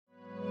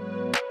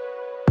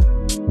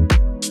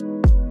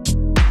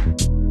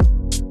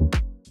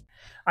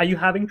Are you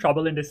having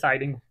trouble in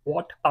deciding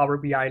what Power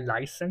BI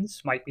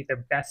license might be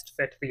the best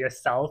fit for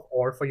yourself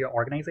or for your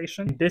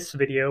organization? In this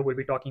video, we'll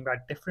be talking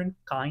about different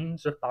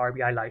kinds of Power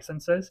BI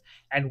licenses,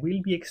 and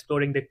we'll be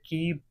exploring the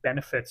key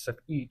benefits of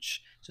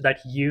each so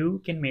that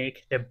you can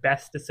make the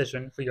best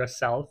decision for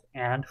yourself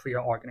and for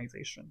your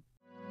organization.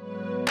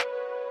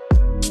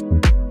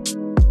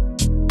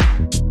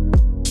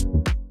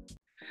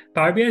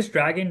 Power BI's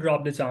drag and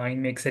drop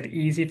design makes it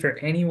easy for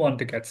anyone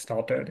to get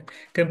started.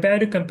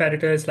 Compared to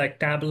competitors like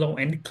Tableau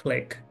and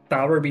Click,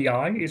 Power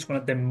BI is one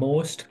of the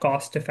most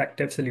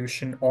cost-effective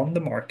solutions on the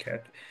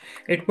market.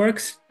 It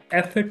works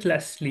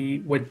effortlessly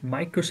with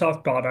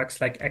Microsoft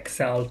products like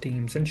Excel,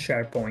 Teams, and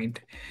SharePoint.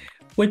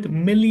 With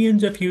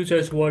millions of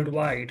users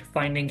worldwide,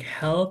 finding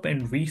help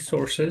and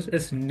resources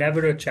is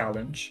never a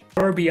challenge.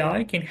 Power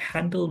BI can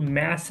handle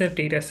massive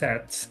data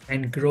sets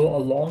and grow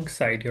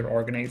alongside your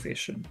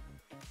organization.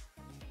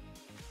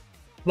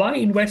 Why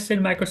invest in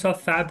Microsoft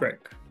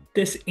Fabric?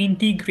 This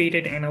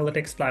integrated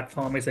analytics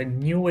platform is a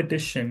new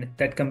addition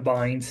that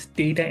combines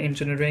data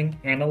engineering,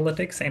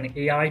 analytics, and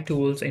AI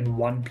tools in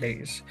one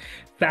place.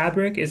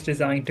 Fabric is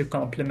designed to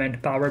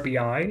complement Power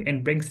BI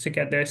and brings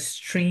together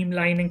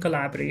streamlining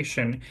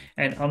collaboration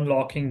and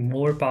unlocking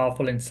more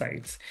powerful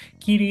insights.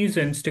 Key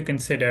reasons to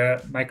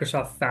consider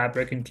Microsoft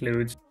Fabric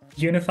includes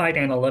unified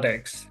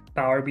analytics.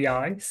 Power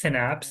BI,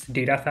 Synapse,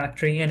 Data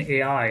Factory, and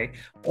AI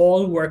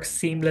all work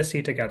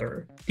seamlessly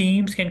together.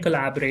 Teams can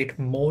collaborate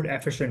more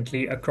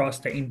efficiently across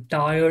the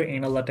entire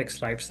analytics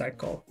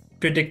lifecycle.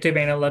 Predictive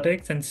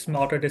analytics and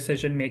smarter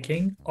decision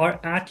making are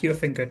at your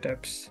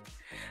fingertips.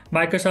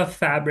 Microsoft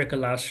Fabric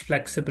allows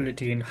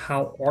flexibility in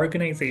how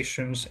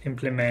organizations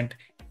implement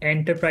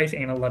enterprise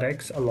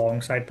analytics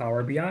alongside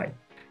Power BI.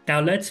 Now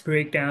let's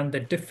break down the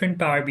different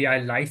Power BI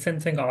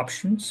licensing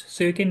options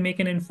so you can make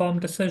an informed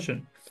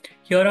decision.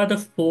 Here are the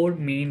four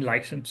main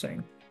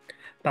licensing: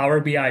 Power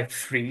BI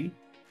Free,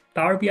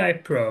 Power BI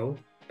Pro,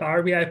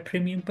 Power BI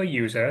Premium per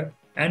user,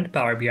 and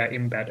Power BI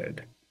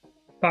Embedded.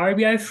 Power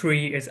BI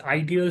Free is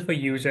ideal for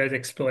users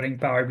exploring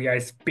Power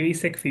BI's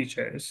basic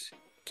features.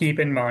 Keep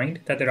in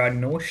mind that there are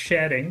no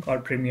sharing or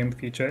premium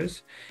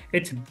features.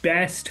 It's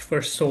best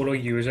for solo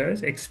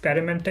users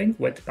experimenting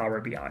with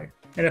Power BI.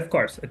 And of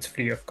course, it's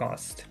free of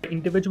cost. For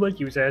individual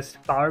users,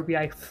 Power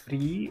BI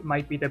Free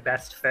might be the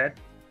best fit,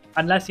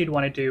 unless you'd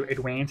want to do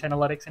advanced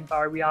analytics in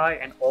Power BI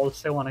and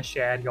also want to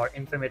share your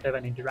informative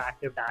and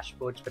interactive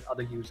dashboards with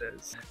other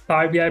users.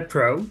 Power BI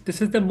Pro,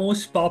 this is the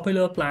most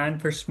popular plan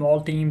for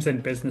small teams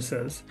and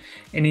businesses.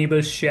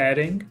 Enables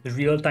sharing,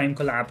 real-time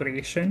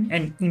collaboration,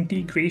 and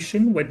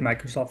integration with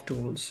Microsoft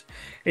tools.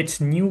 Its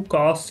new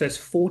cost is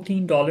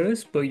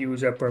 $14 per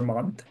user per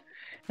month,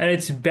 and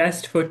it's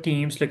best for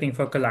teams looking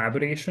for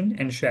collaboration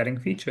and sharing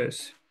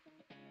features.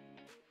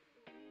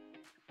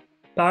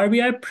 Power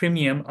BI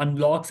Premium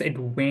unlocks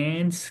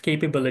advanced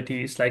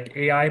capabilities like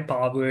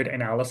AI-powered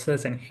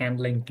analysis and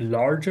handling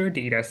larger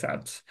data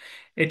sets.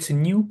 Its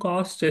new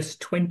cost is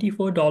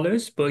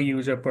 $24 per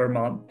user per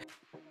month,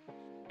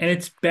 and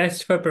it's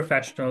best for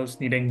professionals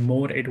needing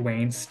more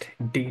advanced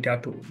data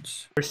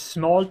tools. For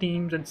small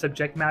teams and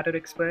subject matter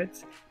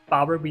experts,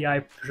 Power BI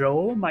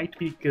Pro might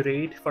be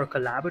great for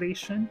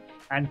collaboration,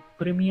 and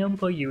Premium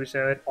per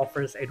user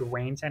offers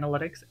advanced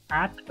analytics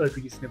at a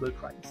reasonable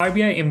price. Power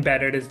BI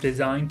Embedded is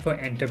designed for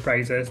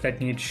enterprises that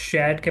need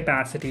shared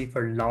capacity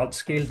for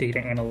large-scale data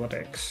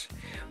analytics.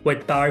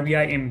 With Power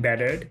BI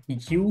Embedded,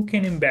 you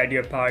can embed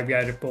your Power BI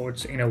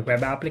reports in a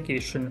web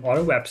application or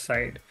a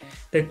website.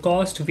 The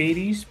cost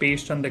varies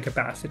based on the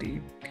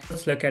capacity.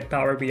 Let's look at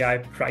Power BI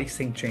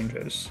pricing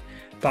changes.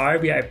 Power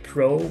BI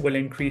Pro will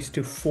increase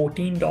to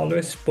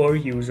 $14 per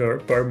user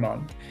per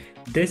month.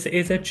 This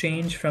is a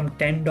change from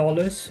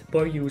 $10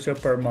 per user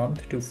per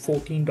month to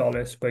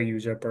 $14 per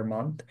user per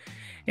month.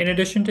 In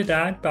addition to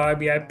that, Power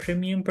BI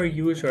Premium per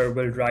user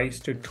will rise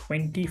to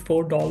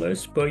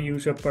 $24 per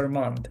user per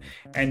month,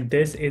 and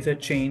this is a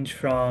change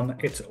from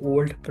its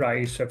old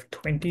price of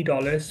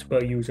 $20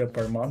 per user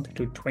per month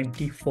to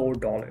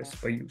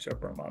 $24 per user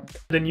per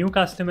month. The new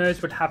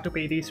customers would have to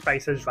pay these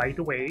prices right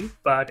away,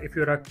 but if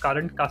you're a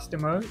current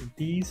customer,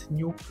 these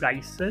new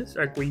prices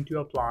are going to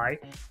apply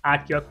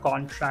at your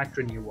contract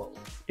renewal.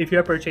 If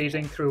you're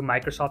purchasing through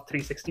Microsoft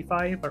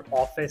 365 or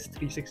Office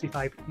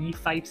 365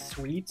 E5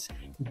 suites,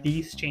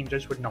 these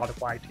changes would not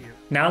apply to you.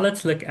 Now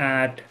let's look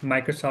at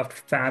Microsoft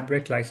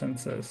Fabric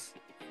licenses.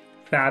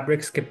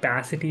 Fabric's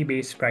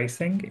capacity-based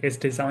pricing is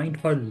designed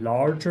for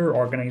larger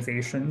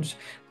organizations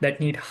that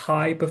need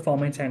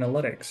high-performance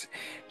analytics.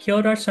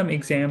 Here are some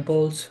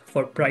examples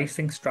for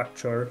pricing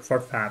structure for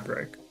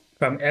Fabric.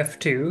 From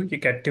F2, you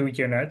get 2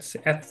 units,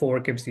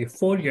 F4 gives you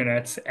 4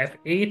 units,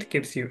 F8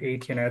 gives you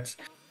 8 units,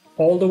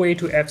 all the way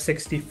to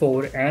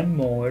F64 and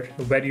more,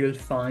 where you'll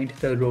find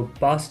the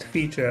robust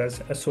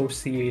features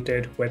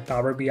associated with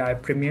Power BI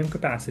Premium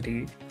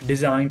capacity,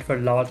 designed for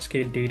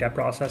large-scale data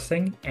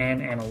processing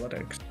and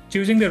analytics.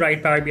 Choosing the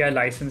right Power BI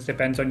license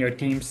depends on your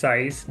team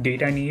size,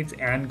 data needs,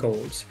 and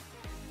goals.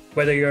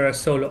 Whether you're a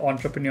solo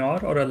entrepreneur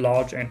or a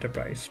large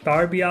enterprise,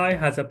 Power BI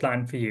has a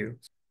plan for you.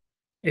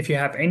 If you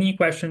have any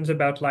questions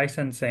about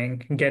licensing,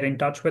 get in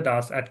touch with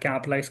us at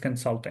Capitalize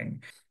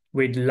Consulting.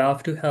 We'd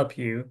love to help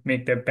you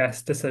make the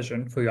best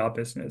decision for your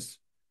business.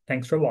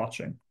 Thanks for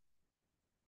watching.